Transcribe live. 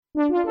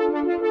Hello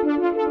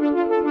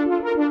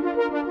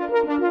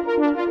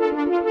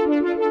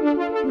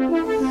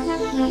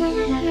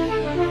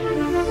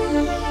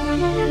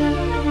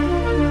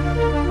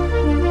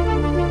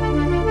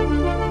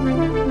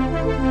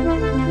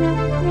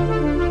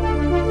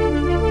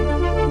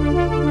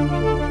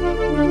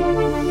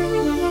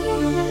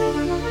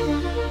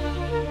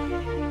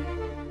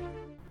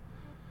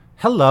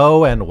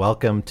and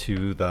welcome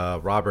to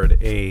the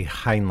Robert A.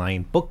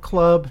 Heinlein Book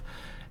Club.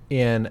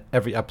 In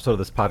every episode of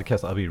this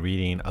podcast, I'll be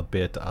reading a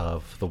bit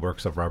of the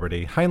works of Robert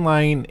A.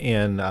 Heinlein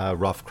in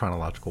rough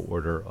chronological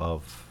order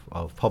of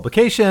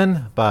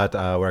publication, but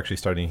we're actually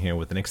starting here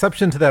with an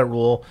exception to that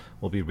rule.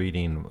 We'll be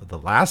reading the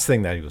last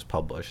thing that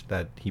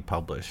he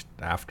published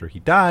after he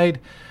died,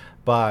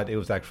 but it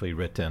was actually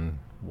written,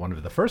 one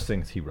of the first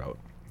things he wrote.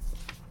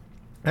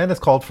 And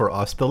it's called For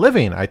Us the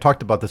Living. I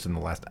talked about this in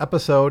the last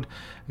episode,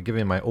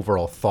 giving my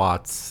overall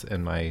thoughts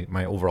and my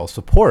overall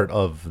support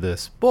of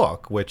this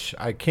book, which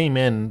I came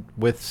in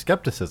with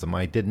skepticism.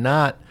 I didn't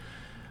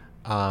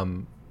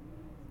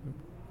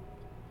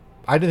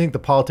think the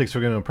politics were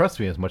going to impress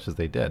me as much as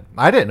they did.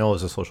 I didn't know it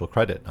was a social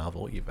credit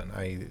novel even.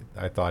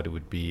 I thought it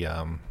would be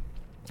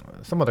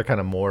some other kind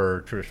of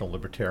more traditional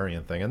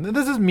libertarian thing. And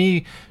this is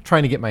me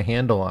trying to get my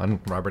handle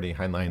on Robert A.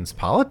 Heinlein's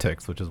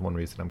politics, which is one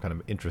reason I'm kind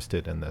of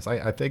interested in this.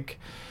 I think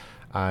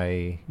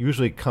I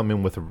usually come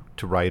in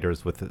to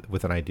writers with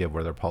an idea of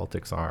where their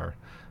politics are.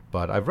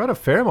 But I've read a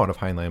fair amount of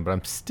Heinlein, but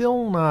I'm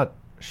still not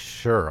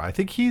sure. I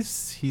think he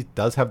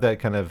does have that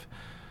kind of,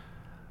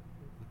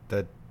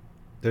 that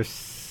there's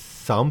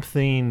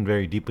something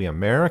very deeply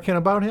American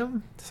about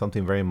him,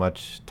 something very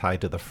much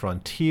tied to the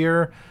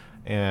frontier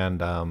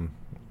and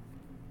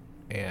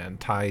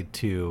tied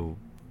to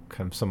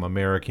kind of some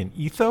American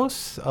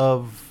ethos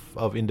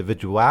of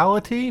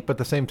individuality, but at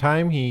the same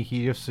time,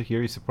 he's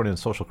supporting a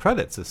social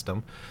credit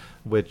system,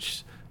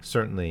 which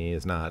certainly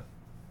is not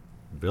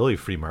really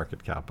free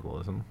market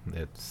capitalism.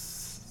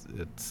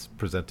 It's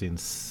presenting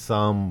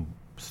some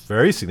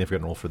very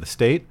significant role for the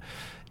state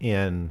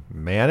in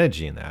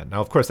managing that. Now,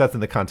 of course, that's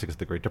in the context of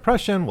the Great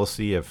Depression. We'll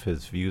see if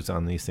his views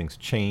on these things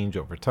change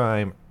over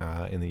time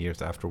in the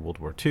years after World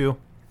War II,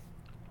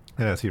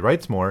 and as he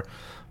writes more.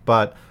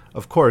 But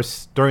of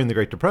course, during the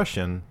Great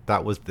Depression,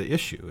 that was the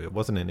issue. It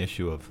wasn't an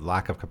issue of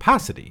lack of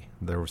capacity.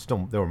 There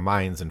were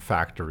mines and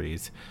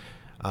factories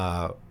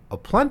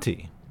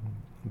aplenty.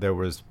 There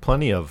was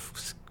plenty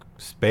of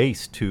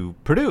space to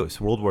produce.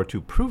 World War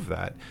II proved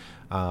that,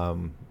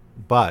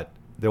 but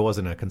there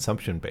wasn't a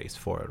consumption base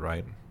for it,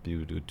 right?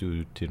 Due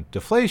to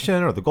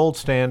deflation or the gold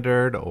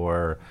standard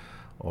or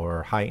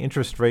high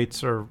interest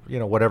rates or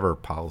whatever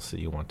policy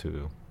you want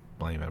to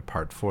blame in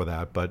part for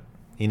that, but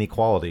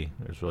inequality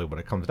is really what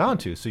it comes down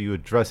to. So you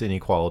address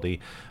inequality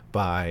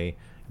by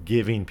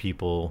giving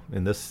people,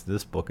 in this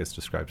book is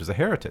described as a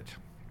heritage.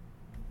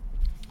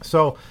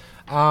 So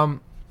I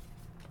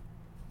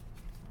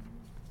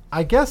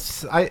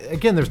guess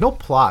again there's no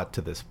plot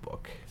to this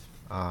book.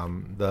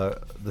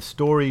 The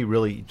story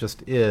really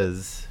just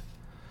is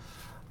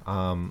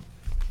a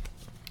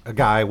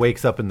guy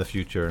wakes up in the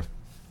future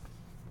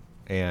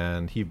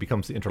and he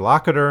becomes the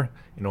interlocutor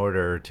in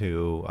order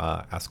to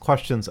ask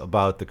questions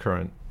about the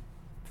current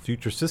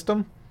future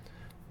system,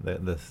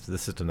 the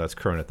system that's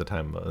current at the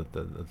time of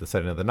the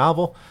setting of the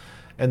novel,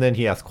 and then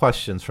he asks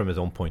questions from his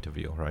own point of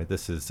view, right?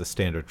 This is the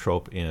standard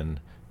trope in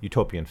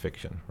utopian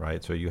fiction,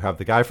 right? So you have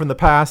the guy from the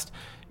past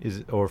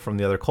or from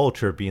the other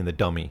culture being the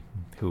dummy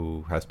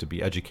who has to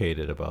be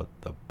educated about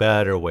the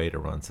better way to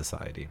run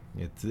society.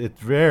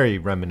 It's very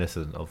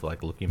reminiscent of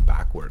like Looking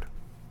Backward.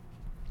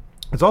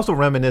 It's also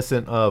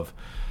reminiscent of,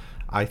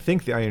 I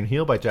think, The Iron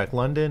Heel by Jack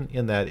London,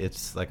 in that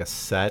it's like a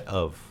set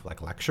of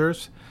like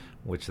lectures,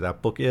 which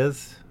that book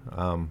is.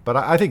 But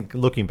I think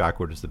Looking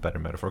Backward is the better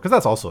metaphor, because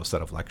that's also a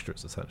set of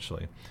lectures,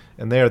 essentially.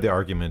 And there the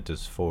argument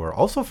is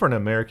also for an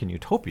American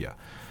utopia.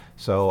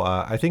 So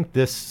I think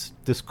this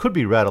could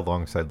be read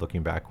alongside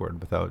Looking Backward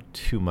without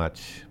too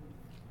much...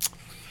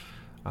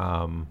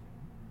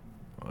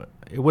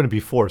 it wouldn't be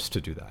forced to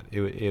do that.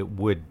 You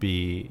would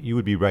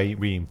be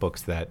reading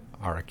books that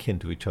are akin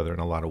to each other in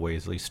a lot of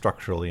ways, at least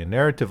structurally and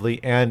narratively,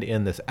 and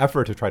in this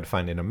effort to try to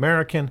find an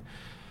American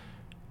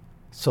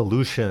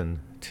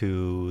solution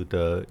to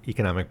the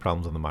economic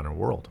problems of the modern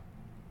world,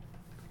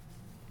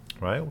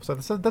 right? So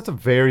that's a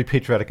very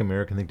patriotic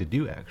American thing to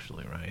do,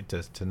 actually, right?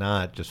 To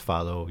not just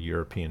follow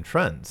European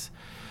trends,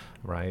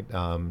 right?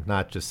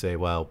 Not just say,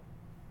 well,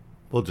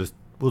 we'll just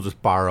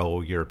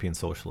borrow European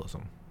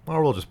socialism,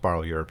 or we'll just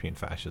borrow European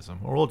fascism,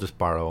 or we'll just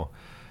borrow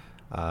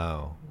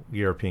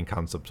European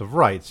concepts of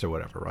rights or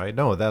whatever, right?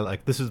 No,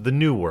 that this is the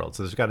new world,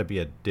 so there's got to be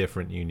a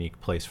different, unique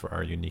place for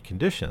our unique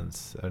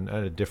conditions and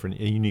a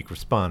unique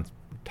response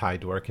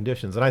tied to our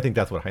conditions. And I think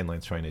that's what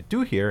Heinlein's trying to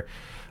do here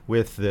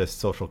with this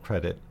social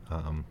credit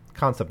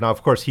concept. Now,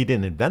 of course, he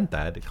didn't invent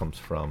that. It comes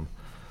from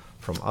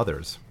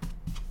others.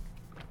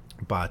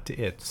 But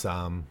it's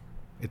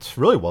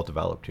really well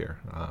developed here.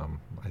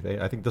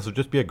 I think this will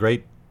just be a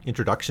great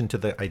introduction to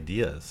the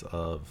ideas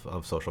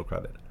of social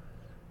credit,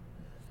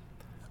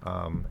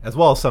 as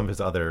well as some of his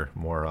other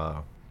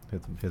more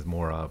his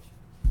more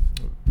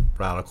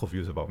radical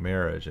views about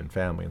marriage and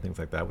family and things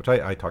like that, which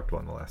I talked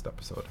about in the last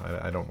episode.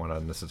 I don't want to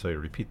necessarily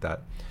repeat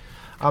that.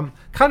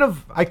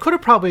 I could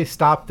have probably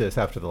stopped this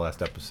after the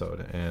last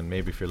episode, and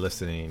maybe if you're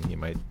listening, you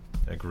might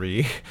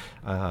agree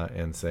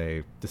and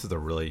say this is a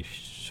really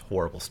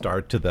horrible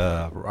start to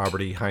the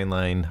Robert A.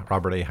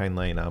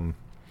 Heinlein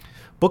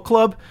book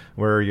club,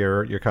 where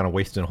you're kind of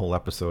wasting a whole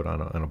episode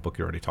on a book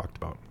you already talked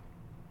about.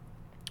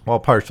 Well,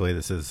 partially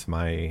this is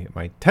my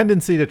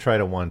tendency to try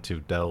to want to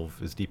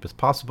delve as deep as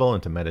possible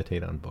and to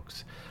meditate on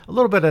books a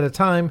little bit at a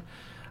time.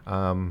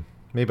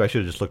 Maybe I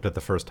should have just looked at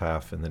the first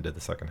half and then did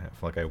the second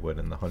half like I would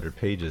in the 100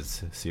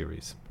 Pages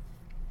series.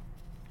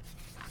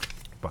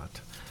 But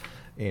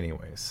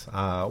anyways,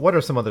 what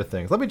are some other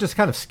things? Let me just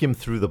kind of skim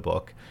through the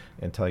book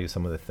and tell you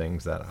some of the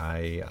things that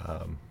I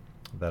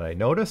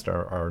noticed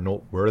are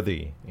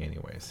noteworthy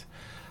anyways.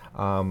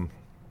 One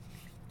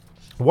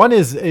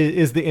is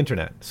the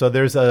internet. So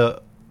there's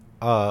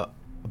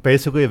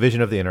basically a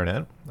vision of the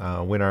internet.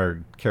 When our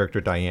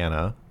character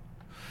Diana,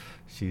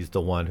 she's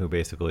the one who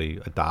basically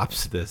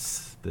adopts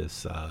this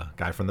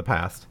guy from the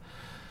past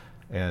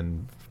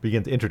and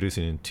begins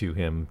introducing to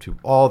him to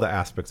all the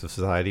aspects of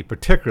society.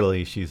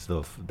 Particularly, she's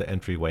the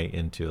entryway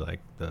into like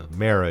the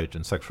marriage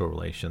and sexual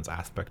relations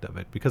aspect of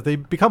it, because they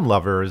become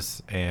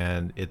lovers,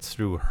 and it's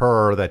through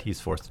her that he's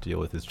forced to deal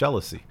with his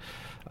jealousy.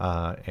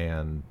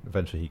 And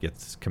eventually he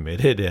gets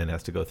committed and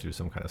has to go through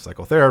some kind of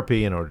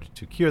psychotherapy in order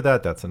to cure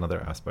that. That's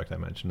another aspect I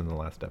mentioned in the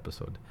last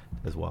episode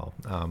as well.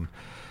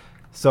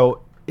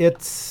 So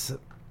it's...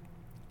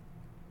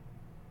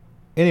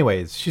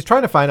 Anyways, she's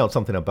trying to find out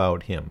something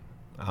about him,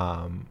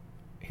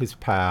 his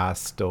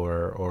past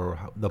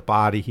or the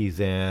body he's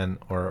in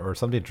or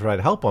something to try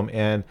to help him.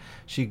 And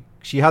she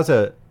has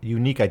a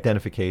unique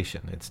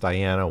identification. It's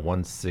Diana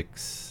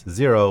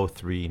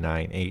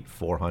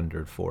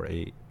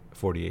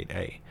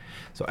 16039840048A.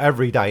 So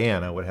every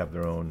Diana would have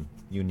their own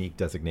unique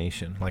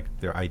designation, like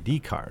their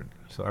ID card.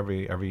 So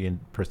every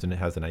person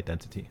has an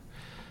identity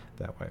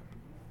that way.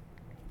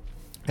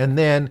 And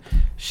then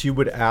she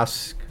would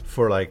ask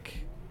for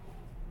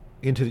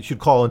she'd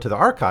call into the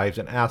archives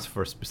and ask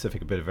for a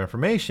specific bit of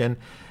information,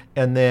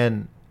 and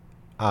then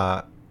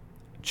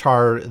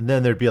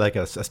then there'd be like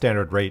a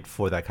standard rate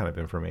for that kind of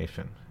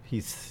information.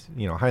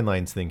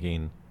 Heinlein's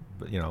thinking,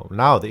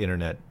 now the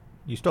internet,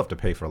 you still have to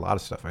pay for a lot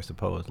of stuff, I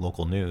suppose.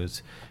 Local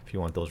news, if you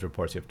want those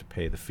reports, you have to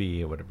pay the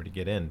fee or whatever to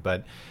get in.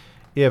 But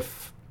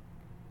if,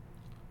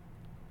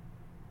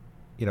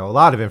 a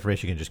lot of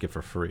information you can just get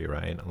for free,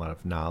 right? A lot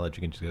of knowledge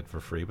you can just get for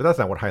free. But that's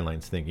not what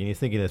Heinlein's thinking. He's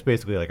thinking it's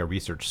basically like a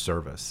research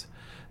service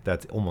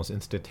that's almost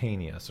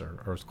instantaneous,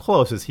 or as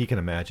close as he can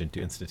imagine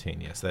to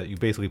instantaneous. That you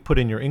basically put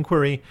in your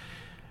inquiry,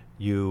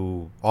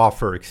 you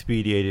offer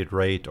expedited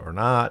rate or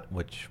not,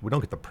 which we don't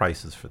get the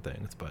prices for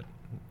things, but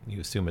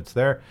you assume it's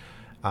there.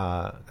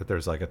 That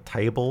there's like a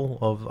table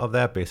of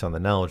that based on the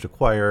knowledge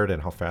acquired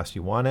and how fast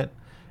you want it.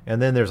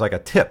 And then there's like a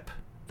tip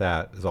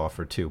that is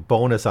offered too.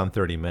 Bonus on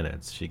 30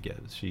 minutes she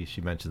gives. She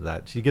mentions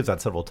that. She gives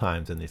that several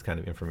times in these kind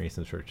of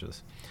information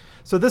searches.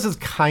 So this is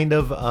kind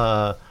of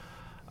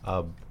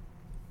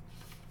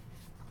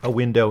a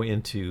window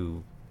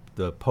into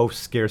the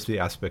post-scarcity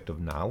aspect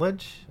of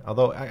knowledge.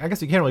 Although I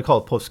guess you can't really call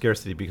it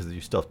post-scarcity because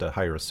you still have to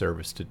hire a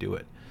service to do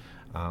it.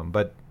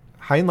 But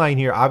Heinlein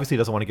here obviously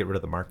doesn't want to get rid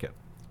of the market.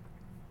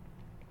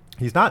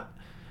 He's not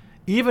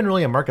even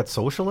really a market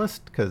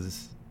socialist,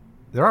 because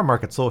there are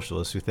market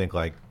socialists who think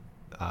like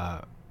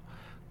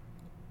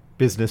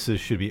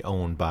businesses should be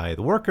owned by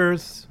the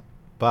workers,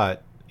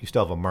 but you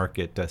still have a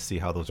market to see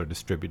how those are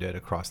distributed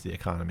across the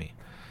economy.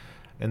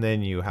 And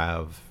then you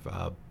have,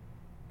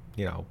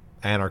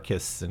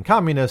 anarchists and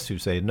communists who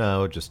say,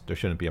 no, just there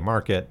shouldn't be a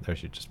market. There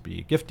should just be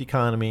a gift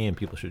economy, and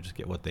people should just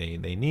get what they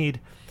need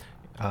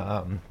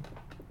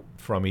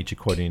from each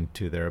according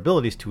to their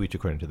abilities, to each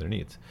according to their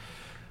needs.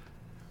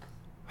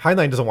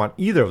 Heinlein doesn't want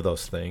either of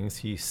those things.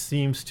 He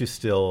seems to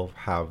still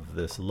have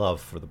this love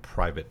for the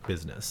private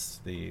business,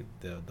 the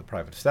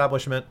private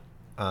establishment,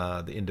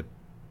 the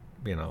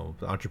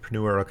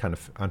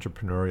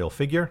entrepreneurial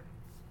figure.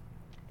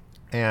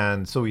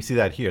 And so we see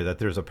that here, that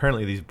there's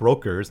apparently these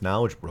brokers,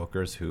 knowledge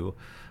brokers, who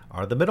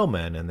are the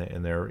middlemen,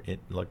 and they're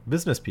like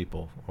business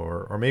people,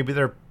 or maybe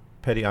they're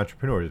petty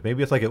entrepreneurs.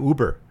 Maybe it's like an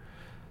Uber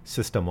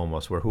system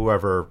almost, where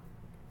whoever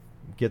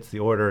gets the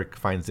order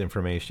finds the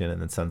information and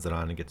then sends it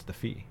on and gets the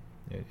fee.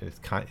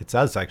 It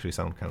does actually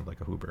sound kind of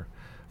like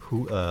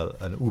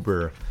an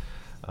Uber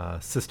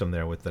system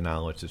there with the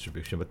knowledge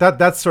distribution. But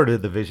that's sort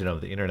of the vision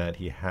of the internet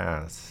he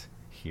has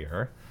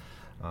here,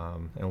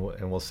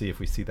 and we'll see if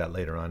we see that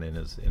later on in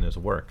his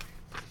work.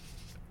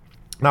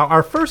 Now,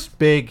 our first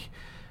kind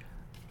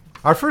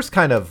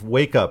of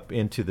wake up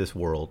into this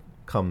world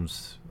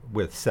comes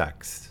with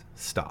sex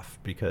stuff,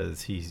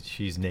 because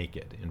she's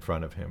naked in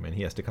front of him, and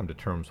he has to come to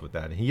terms with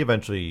that. And he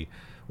eventually,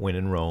 when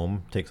in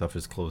Rome, takes off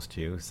his clothes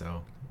too,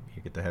 so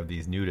you get to have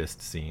these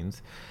nudist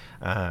scenes.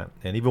 And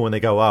even when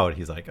they go out,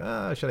 he's like,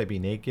 should I be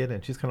naked?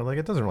 And she's kind of like,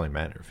 it doesn't really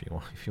matter if you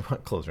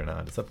want clothes or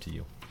not. It's up to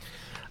you.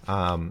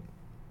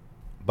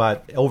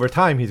 But over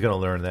time, he's going to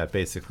learn that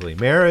basically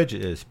marriage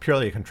is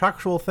purely a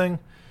contractual thing.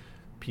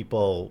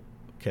 People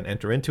can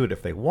enter into it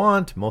if they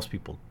want. Most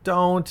people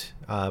don't.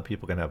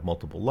 People can have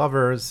multiple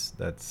lovers.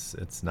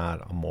 It's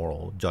not a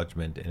moral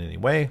judgment in any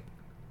way.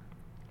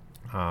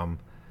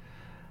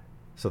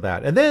 So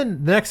that, and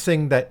then the next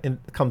thing that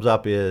comes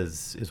up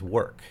is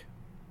work,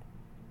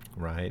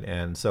 right?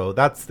 And so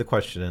that's the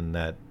question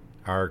that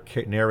our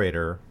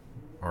narrator,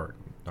 or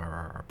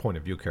our point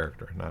of view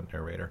character, not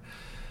narrator,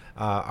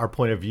 our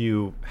point of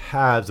view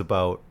has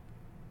about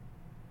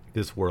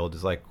this world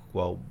is like,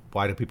 well,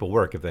 why do people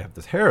work if they have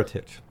this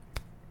heritage,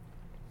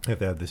 if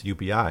they have this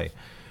UBI?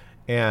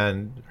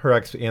 And her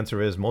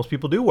answer is most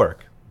people do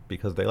work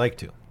because they like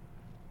to.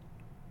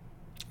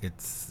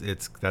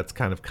 That's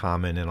kind of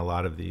common in a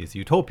lot of these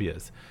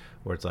utopias,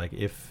 where it's like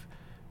if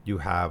you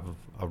have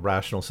a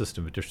rational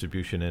system of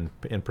distribution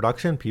and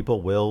production,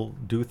 people will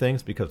do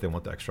things because they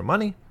want the extra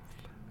money,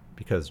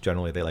 because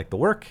generally they like the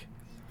work,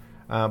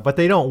 but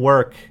they don't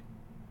work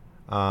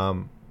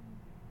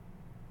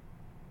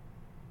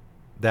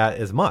that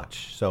as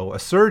much. So a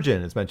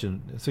surgeon is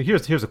mentioned. So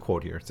here's a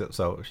quote here.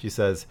 So she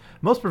says,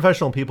 most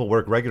professional people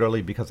work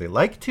regularly because they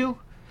like to.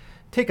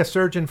 Take a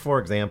surgeon, for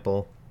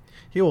example.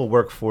 He will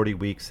work 40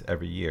 weeks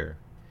every year.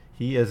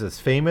 He is as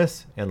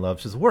famous and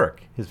loves his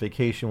work. His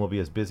vacation will be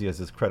as busy as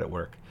his credit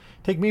work.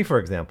 Take me, for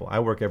example. I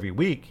work every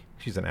week.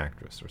 She's an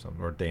actress or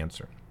something, or a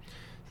dancer.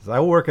 Says, I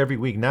will work every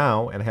week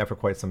now and have for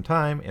quite some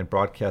time, and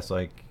broadcast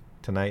like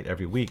tonight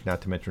every week,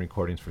 not to mention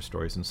recordings for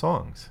stories and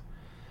songs.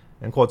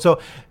 End quote. So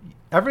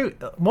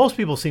most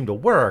people seem to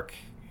work,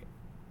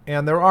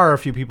 and there are a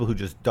few people who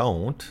just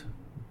don't,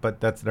 but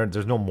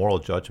there's no moral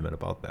judgment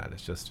about that.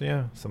 It's just,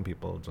 yeah, some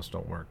people just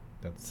don't work.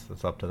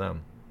 That's up to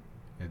them.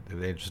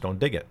 They just don't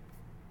dig it.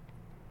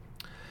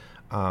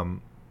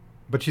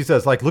 But she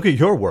says, like, look at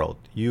your world.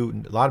 A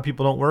lot of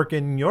people don't work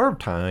in your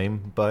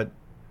time, but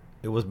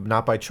it was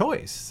not by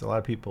choice. A lot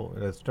of people,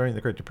 it's during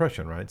the Great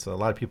Depression, right? So a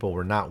lot of people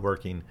were not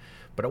working,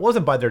 but it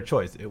wasn't by their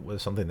choice. It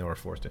was something they were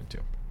forced into.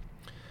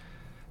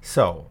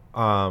 So,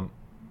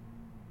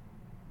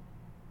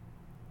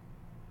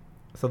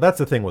 so that's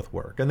the thing with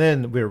work. And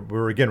then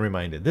we're again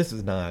reminded, this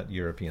is not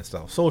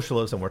European-style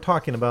socialism we're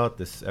talking about.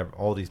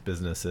 All these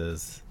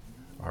businesses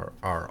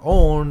are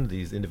owned.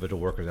 These individual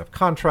workers have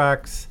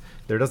contracts.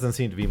 There doesn't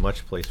seem to be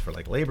much place for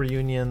like labor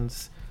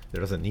unions.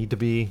 There doesn't need to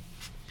be.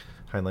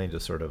 Heinlein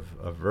just sort of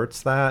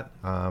averts that.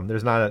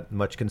 There's not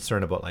much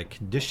concern about like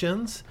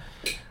conditions,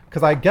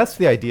 because I guess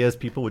the idea is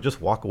people would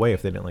just walk away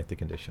if they didn't like the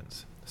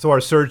conditions. So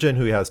our surgeon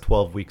who has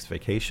 12 weeks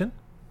vacation,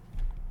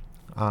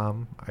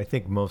 I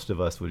think most of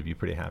us would be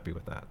pretty happy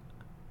with that.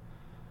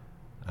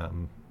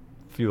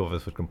 Few of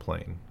us would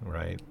complain,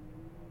 right?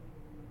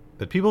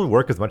 But people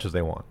work as much as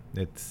they want.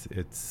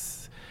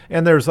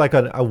 And there's like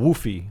a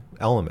woofy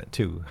element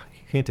too,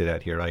 hinted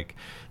at here. Like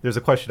there's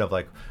a question of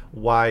like,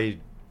 why,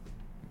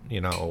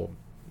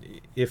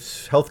 if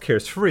healthcare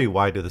is free,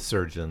 why do the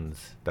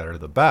surgeons that are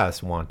the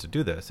best want to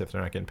do this if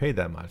they're not getting paid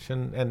that much?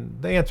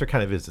 And the answer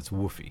kind of is it's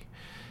woofy.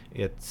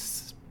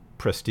 It's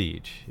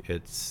prestige.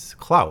 It's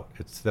clout.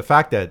 It's the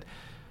fact that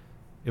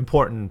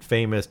important,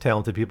 famous,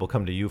 talented people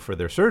come to you for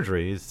their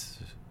surgeries,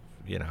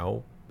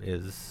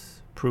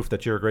 is proof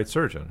that you're a great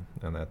surgeon.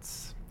 And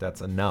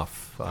that's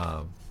enough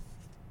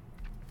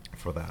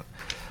for that.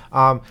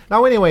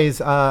 Now,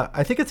 anyways,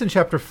 I think it's in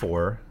chapter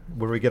 4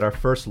 where we get our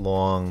first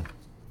long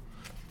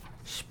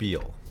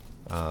spiel.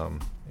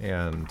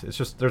 And it's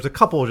just, there's a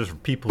couple of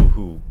just people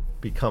who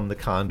become the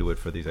conduit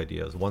for these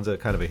ideas. One's a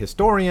kind of a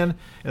historian,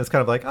 and it's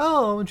kind of like,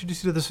 oh, I'll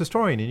introduce you to this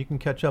historian and you can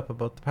catch up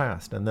about the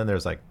past. And then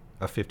there's like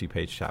a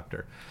 50-page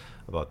chapter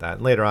about that.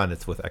 And later on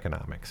it's with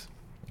economics.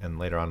 And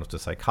later on it's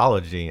with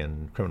psychology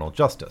and criminal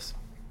justice.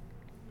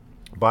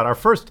 But our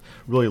first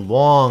really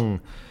long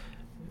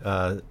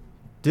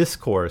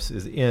discourse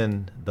is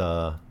in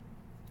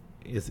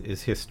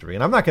is history.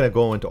 And I'm not going to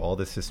go into all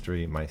this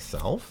history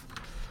myself.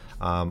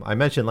 I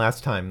mentioned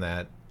last time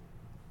that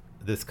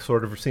this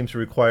sort of seems to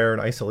require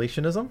an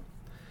isolationism,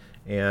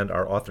 and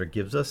our author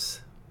gives us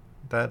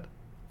that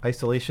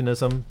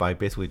isolationism by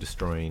basically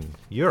destroying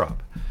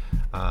Europe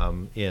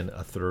in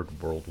a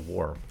Third World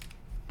War.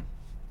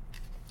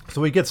 So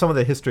we get some of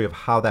the history of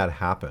how that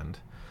happened.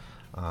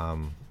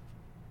 And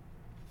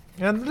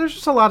there's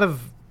just a lot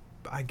of,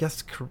 I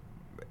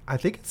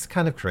think it's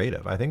kind of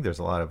creative. I think there's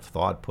a lot of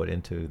thought put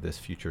into this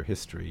future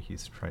history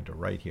he's trying to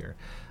write here,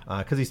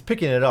 because he's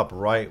picking it up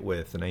right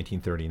with the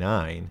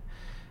 1939.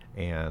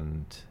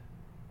 And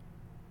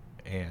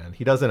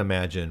he doesn't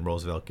imagine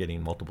Roosevelt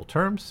getting multiple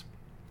terms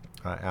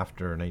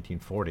after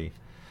 1940.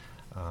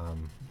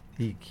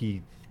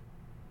 He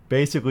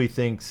basically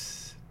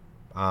thinks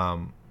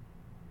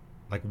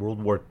like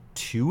World War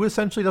II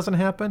essentially doesn't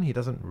happen. He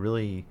doesn't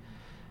really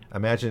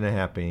imagine it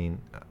happening.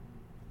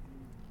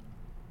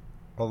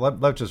 Well,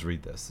 let's just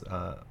read this.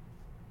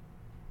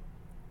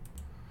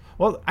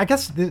 Well, I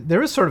guess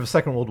there is sort of a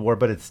Second World War,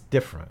 but it's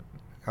different.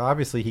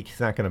 Obviously, he's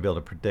not going to be able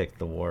to predict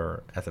the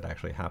war as it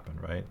actually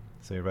happened, right?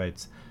 So he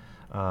writes,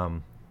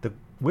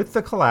 With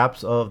the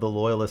collapse of the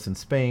loyalists in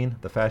Spain,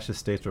 the fascist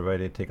states were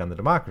ready to take on the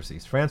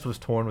democracies. France was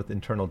torn with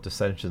internal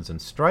dissensions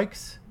and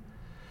strikes.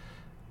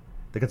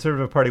 The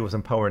Conservative Party was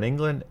in power in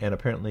England and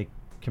apparently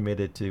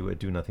committed to a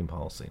do-nothing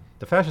policy.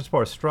 The fascist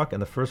power struck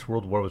and the First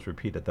World War was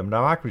repeated. The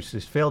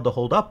democracies failed to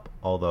hold up,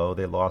 although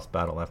they lost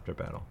battle after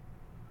battle.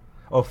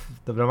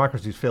 The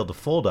democracies failed to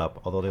fold up,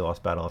 although they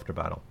lost battle after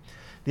battle.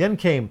 The end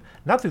came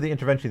not through the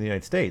intervention of the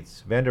United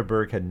States.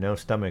 Vandenberg had no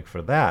stomach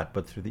for that,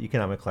 but through the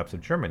economic collapse of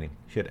Germany.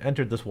 She had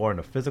entered this war in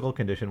a physical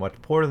condition much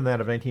poorer than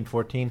that of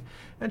 1914,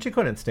 and she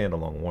couldn't stand a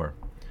long war.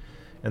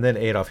 And then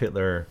Adolf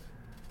Hitler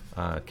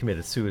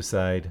committed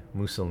suicide.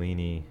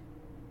 Mussolini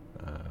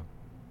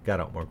got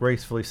out more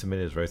gracefully,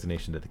 submitted his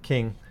resignation to the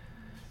king.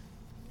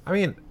 I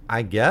mean,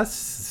 I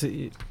guess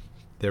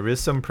there is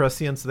some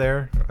prescience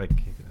there, like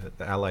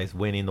the Allies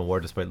winning the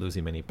war despite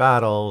losing many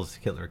battles,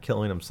 Hitler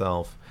killing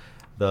himself.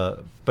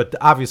 But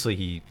obviously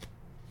he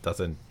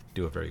doesn't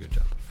do a very good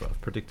job of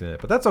predicting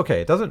it. But that's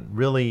okay. It doesn't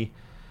really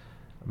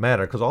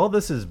matter because all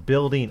this is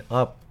building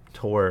up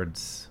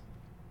towards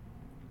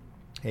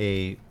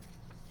a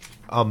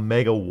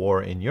mega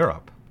war in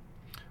Europe,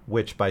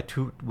 which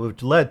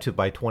led to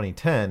by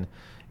 2010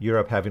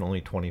 Europe having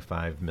only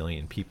 25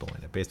 million people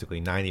in it.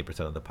 Basically 90%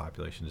 of the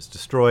population is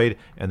destroyed,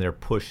 and they're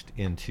pushed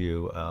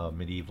into a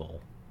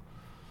medieval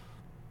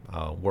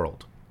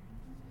world.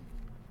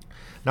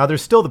 Now,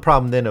 there's still the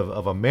problem then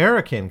of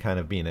American kind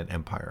of being an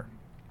empire.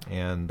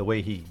 And the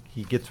way he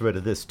gets rid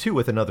of this, too,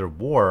 with another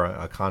war,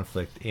 a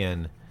conflict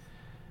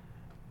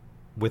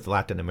with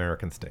Latin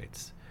American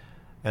states.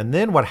 And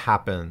then what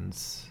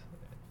happens,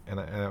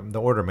 and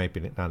the order might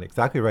be not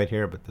exactly right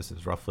here, but this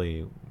is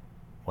roughly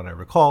what I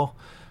recall.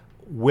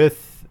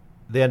 With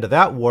the end of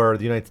that war,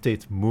 the United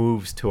States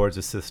moves towards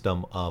a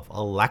system of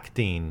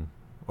electing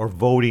or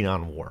voting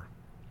on war,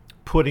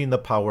 putting the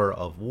power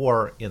of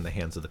war in the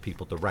hands of the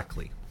people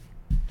directly.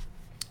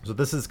 So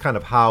this is kind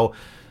of how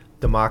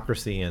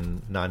democracy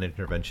and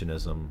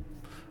non-interventionism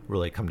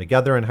really come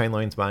together in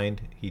Heinlein's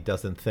mind. He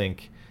doesn't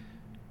think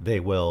they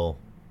will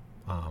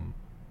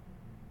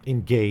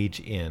engage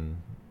in,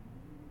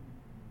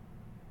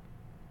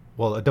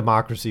 a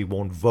democracy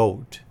won't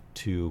vote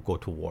to go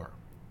to war.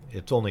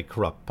 It's only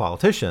corrupt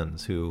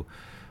politicians who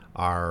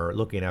are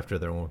looking after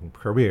their own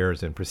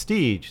careers and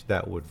prestige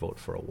that would vote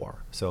for a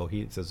war. So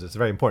he says it's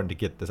very important to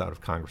get this out of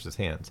Congress's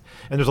hands.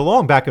 And there's a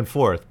long back and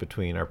forth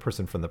between our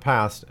person from the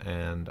past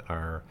and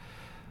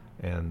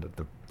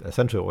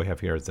essentially what we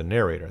have here is the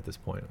narrator at this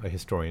point, a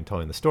historian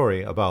telling the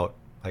story about,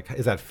 like,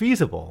 is that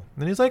feasible?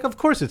 And he's like, of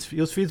course it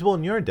was feasible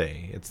in your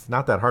day. It's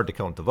not that hard to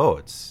count the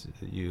votes.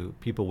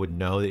 People would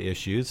know the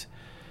issues.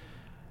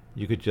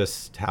 You could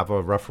just have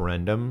a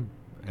referendum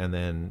and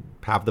then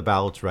have the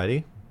ballots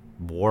ready.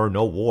 War,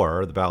 no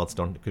war, the ballots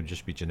could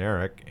just be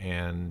generic,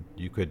 and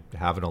you could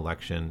have an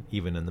election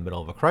even in the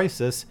middle of a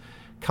crisis,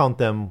 count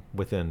them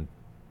within,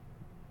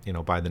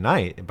 by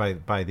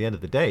the end of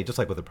the day, just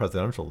like with a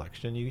presidential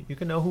election, you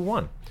can know who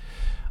won.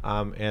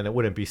 And it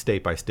wouldn't be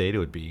state by state, it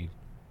would be,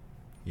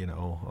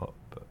 a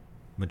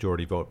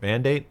majority vote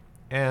mandate,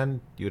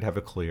 and you would have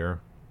a clear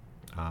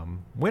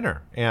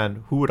winner.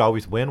 And who would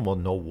always win? Well,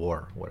 no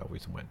war would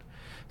always win.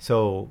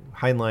 So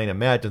Heinlein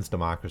imagines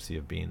democracy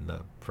of being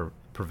the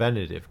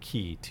preventative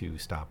key to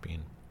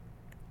stopping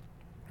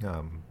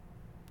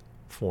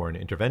foreign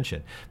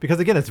intervention. Because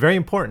again, it's very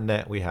important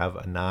that we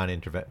have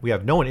we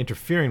have no one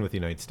interfering with the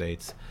United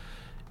States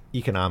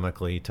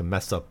economically to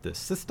mess up this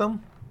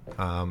system,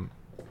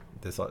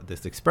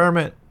 this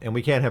experiment, and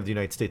we can't have the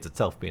United States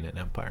itself being an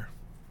empire.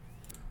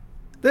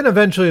 Then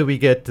eventually we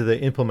get to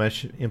the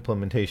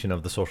implementation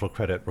of the social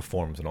credit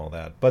reforms and all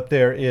that. But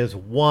there is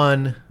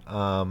one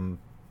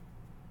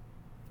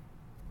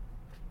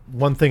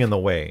thing in the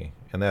way,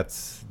 and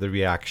that's the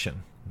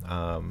reaction.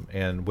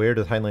 And where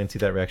does Heinlein see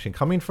that reaction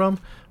coming from?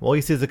 Well, he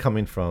sees it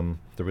coming from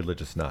the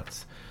religious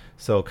nuts.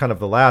 So kind of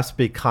the last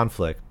big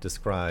conflict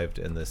described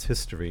in this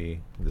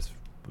history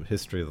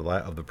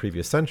of the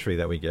previous century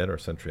that we get, or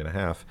century and a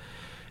half,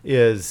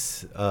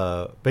 is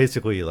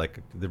basically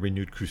like the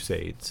renewed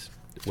crusades,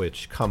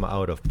 which come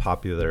out of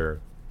popular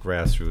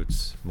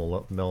grassroots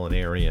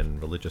millenarian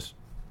religious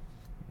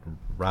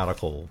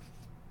radical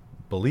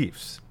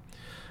beliefs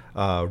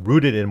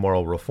rooted in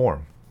moral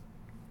reform.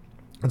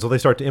 And so they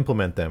start to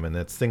implement them, and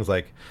it's things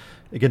like,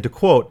 again, to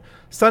quote,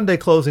 Sunday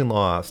closing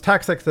laws,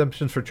 tax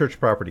exemptions for church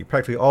property,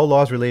 practically all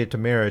laws related to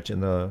marriage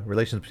and the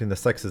relations between the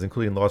sexes,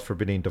 including laws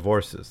forbidding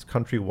divorces,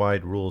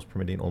 countrywide rules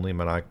permitting only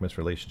monogamous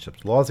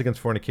relationships, laws against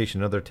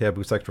fornication and other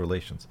taboo sexual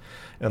relations,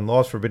 and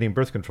laws forbidding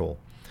birth control,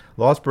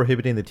 laws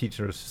prohibiting the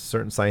teaching of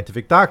certain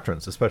scientific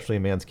doctrines, especially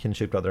man's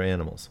kinship to other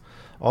animals,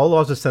 all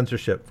laws of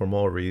censorship for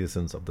moral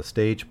reasons of the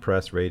stage,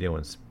 press, radio,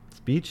 and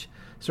speech,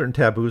 certain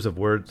taboos of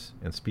words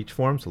and speech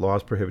forms,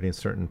 laws prohibiting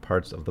certain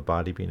parts of the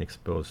body being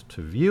exposed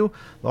to view,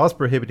 laws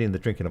prohibiting the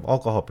drinking of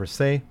alcohol per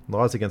se,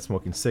 laws against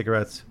smoking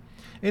cigarettes,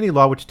 any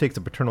law which takes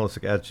a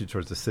paternalistic attitude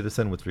towards the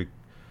citizen with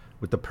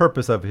the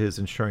purpose of his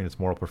ensuring his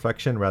moral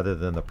perfection rather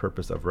than the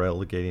purpose of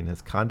relegating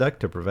his conduct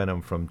to prevent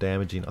him from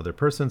damaging other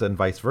persons, and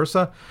vice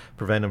versa,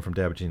 prevent him from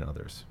damaging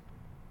others.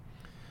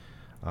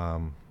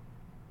 Um,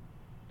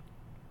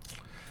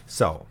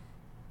 so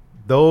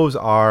those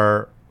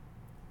are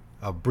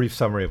a brief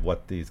summary of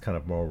what these kind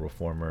of moral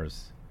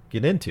reformers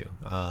get into.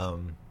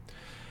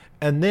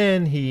 And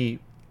then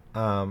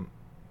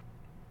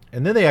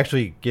and then they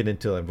actually get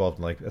into involved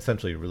in like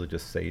essentially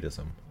religious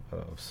sadism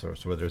of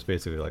sorts, where there's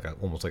basically like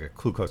almost like a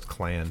Ku Klux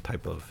Klan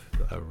type of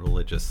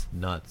religious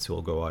nuts who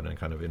will go out and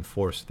kind of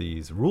enforce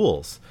these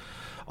rules.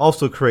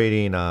 Also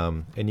creating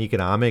an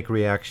economic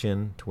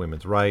reaction to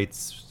women's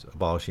rights,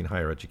 abolishing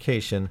higher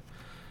education,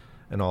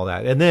 and all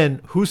that. And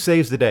then who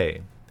saves the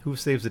day? Who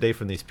saves the day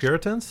from these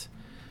Puritans?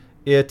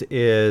 It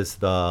is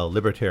the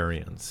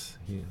libertarians.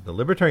 The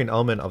libertarian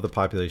element of the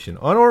population,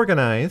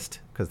 unorganized,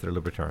 because they're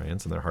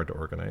libertarians and they're hard to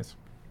organize,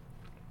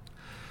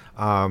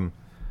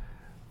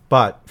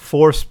 but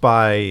forced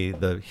by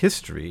the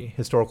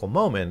historical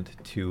moment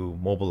to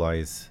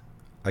mobilize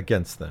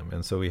against them.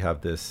 And so we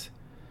have this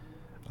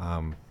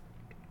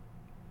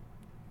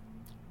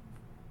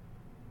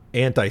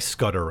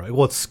anti-Scudderite.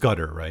 Well, it's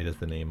Scudder, right, is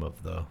the name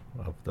of the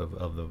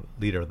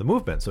leader of the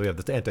movement. So we have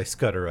this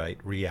anti-Scudderite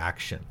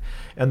reaction,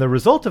 and the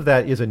result of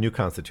that is a new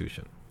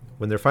constitution.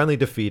 When they're finally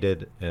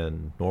defeated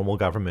and normal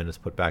government is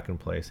put back in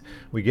place,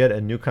 we get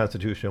a new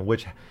constitution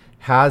which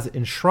has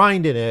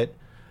enshrined in it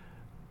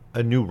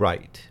a new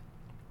right,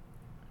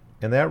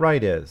 and that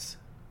right is,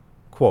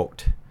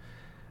 quote,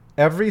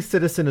 "Every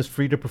citizen is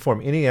free to perform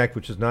any act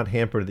which does not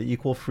hamper the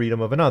equal freedom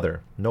of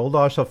another. No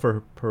law shall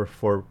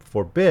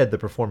forbid the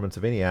performance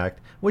of any act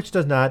which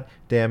does not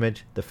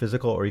damage the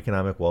physical or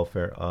economic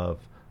welfare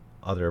of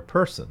other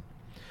person.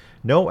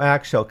 No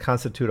act shall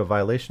constitute a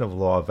violation of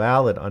law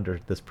valid under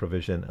this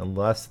provision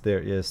unless there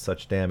is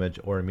such damage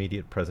or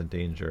immediate present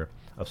danger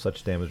of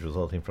such damage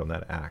resulting from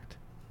that act."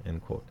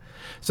 End quote.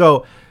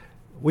 So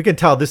we can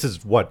tell this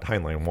is what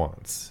Heinlein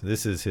wants.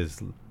 This is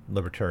his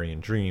libertarian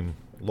dream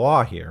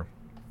law here,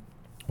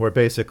 where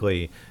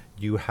basically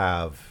you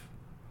have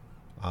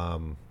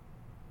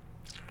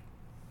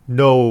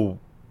no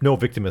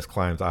victimless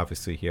crimes,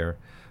 obviously here.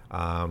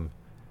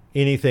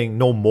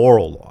 No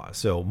moral law.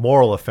 So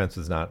moral offense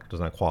does not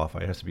qualify.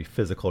 It has to be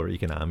physical or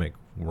economic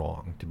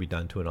wrong to be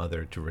done to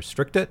another to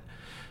restrict it.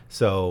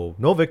 So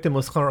no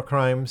victimless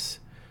crimes,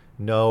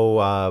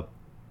 no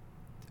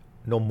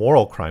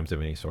moral crimes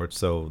of any sort.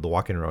 So the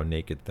walking around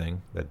naked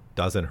thing that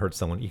doesn't hurt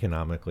someone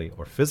economically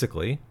or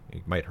physically.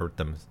 It might hurt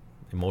them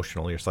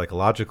emotionally or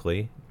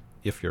psychologically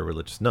if you're a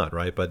religious nut,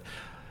 right?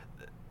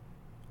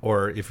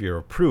 Or if you're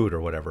a prude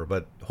or whatever.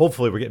 But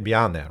hopefully we're getting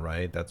beyond that,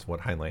 right? That's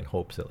what Heinlein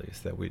hopes, at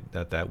least,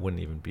 that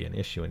wouldn't even be an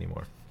issue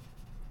anymore.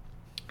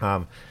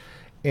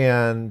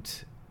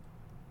 And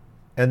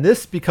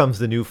this becomes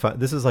the new.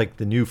 This is like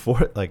the new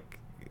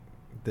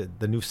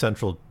the new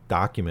central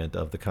document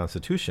of the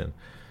Constitution.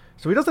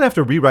 So he doesn't have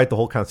to rewrite the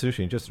whole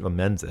Constitution; he just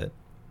amends it,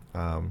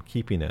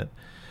 keeping it.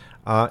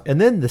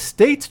 And then the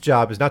state's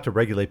job is not to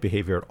regulate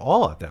behavior at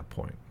all at that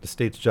point. The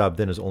state's job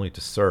then is only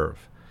to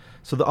serve.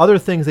 So the other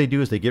things they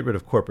do is they get rid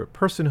of corporate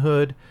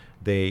personhood.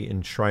 They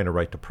enshrine a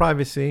right to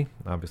privacy,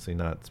 obviously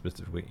not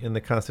specifically in the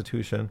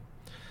Constitution.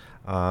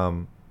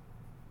 And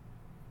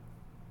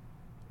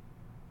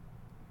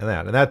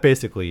that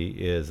basically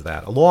is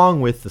that,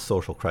 along with the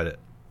social credit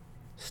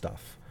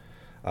stuff,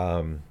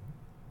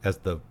 as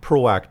the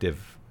proactive,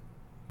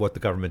 what the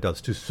government does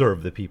to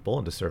serve the people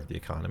and to serve the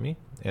economy.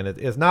 And it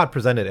is not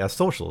presented as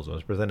socialism.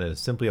 It's presented as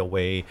simply a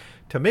way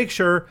to make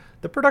sure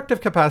the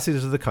productive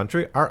capacities of the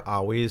country are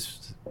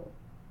always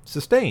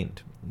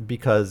sustained,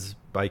 because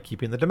by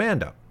keeping the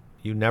demand up,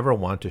 you never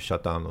want to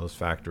shut down those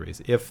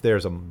factories. If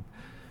there's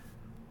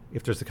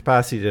a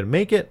capacity to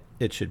make it,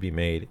 it should be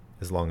made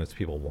as long as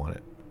people want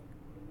it.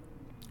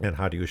 And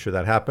how do you ensure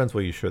that happens?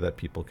 Well, you ensure that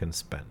people can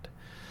spend.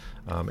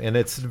 And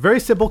it's very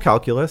simple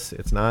calculus.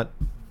 It's not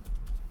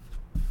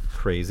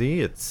crazy.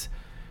 It's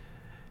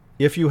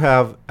if you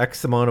have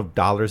X amount of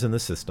dollars in the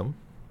system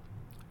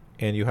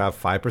and you have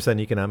 5%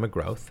 economic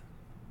growth,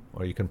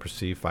 or you can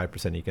perceive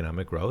 5%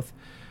 economic growth,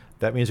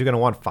 that means you're going to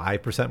want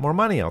 5% more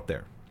money out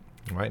there.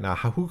 Right now,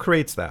 who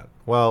creates that?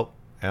 Well,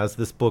 as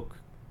this book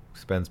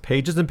spends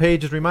pages and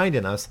pages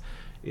reminding us,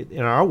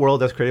 in our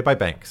world, that's created by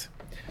banks.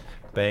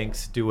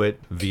 Banks do it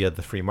via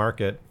the free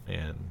market,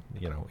 and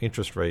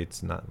interest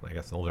rates. I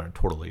guess those aren't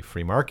totally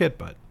free market,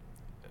 but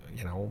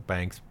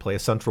banks play a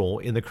central role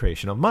in the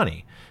creation of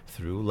money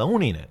through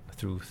loaning it,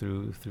 through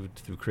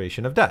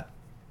creation of debt.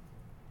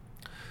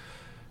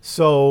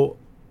 So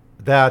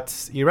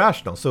that's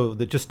irrational. So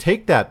just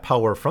take that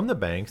power from the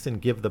banks and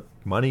give the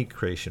money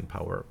creation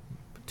power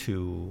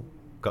to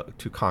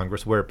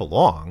Congress, where it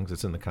belongs.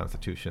 It's in the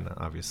Constitution,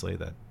 obviously,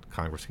 that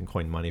Congress can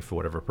coin money for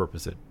whatever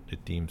purpose it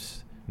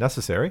deems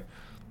necessary.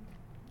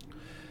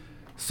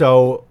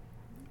 So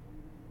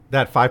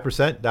that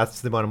 5%,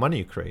 that's the amount of money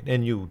you create.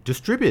 And you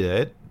distribute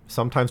it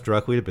sometimes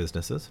directly to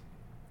businesses,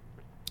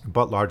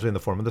 but largely in the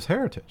form of this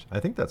heritage. I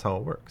think that's how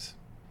it works.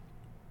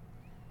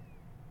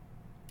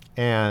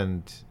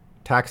 And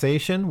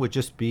taxation would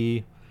just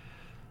be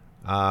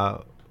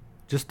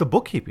just the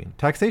bookkeeping.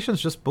 Taxation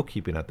is just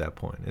bookkeeping at that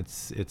point.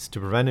 It's to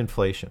prevent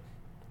inflation,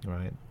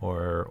 right?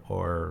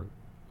 Or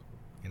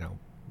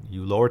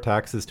you lower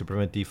taxes to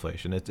prevent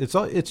deflation.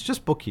 It's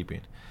just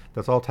bookkeeping.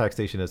 That's all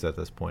taxation is at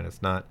this point.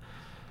 It's not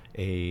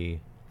and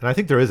I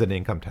think there is an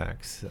income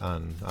tax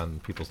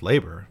on people's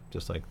labor,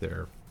 just like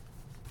there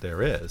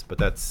is, but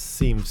that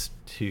seems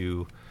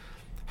to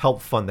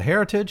help fund the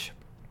heritage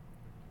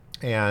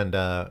and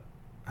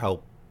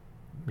help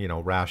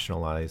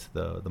rationalize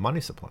the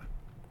money supply.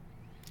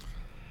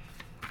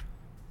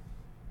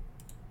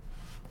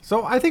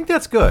 So I think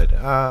that's good.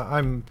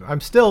 I'm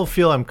still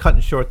feel I'm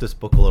cutting short this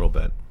book a little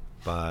bit,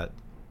 but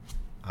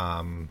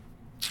I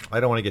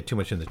don't want to get too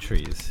much in the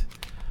trees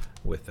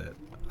with it.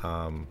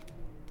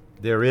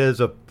 There is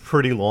a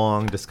pretty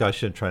long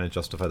discussion trying to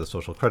justify the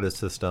social credit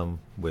system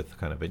with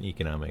kind of an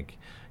economic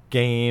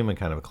game and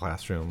kind of a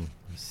classroom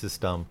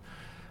system.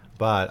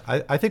 But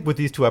I think with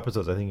these two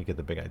episodes, I think you get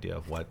the big idea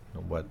of what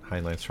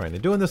Heinlein's trying to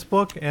do in this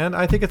book, and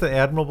I think it's an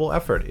admirable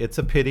effort. It's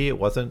a pity it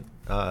wasn't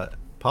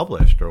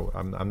published, or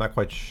I'm not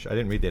quite I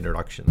didn't read the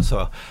introduction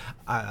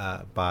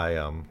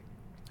by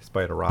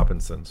Spider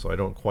Robinson, so I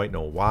don't quite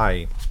know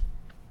why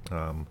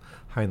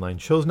Heinlein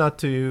chose not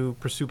to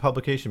pursue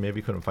publication. Maybe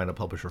he couldn't find a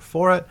publisher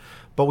for it.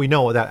 But we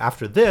know that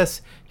after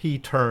this, he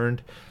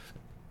turned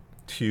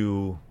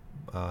to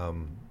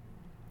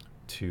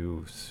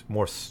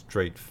more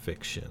straight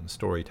fiction,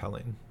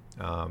 storytelling.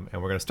 And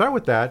we're going to start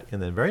with that in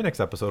the very next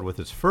episode with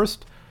his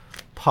first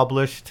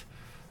published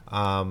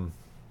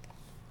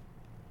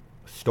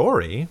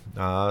story,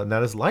 and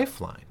that is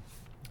Lifeline.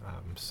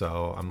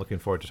 So I'm looking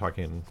forward to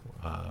talking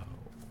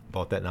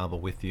about that novel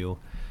with you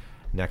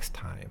next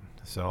time.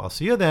 So I'll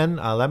see you then.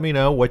 Let me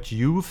know what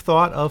you've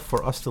thought of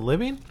For Us to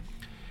Living,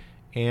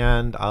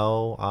 and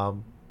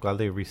I'll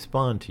gladly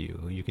respond to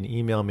you. You can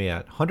email me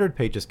at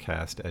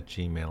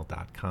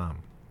 100pagescast@gmail.com.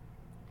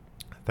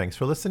 Thanks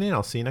for listening.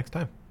 I'll see you next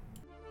time.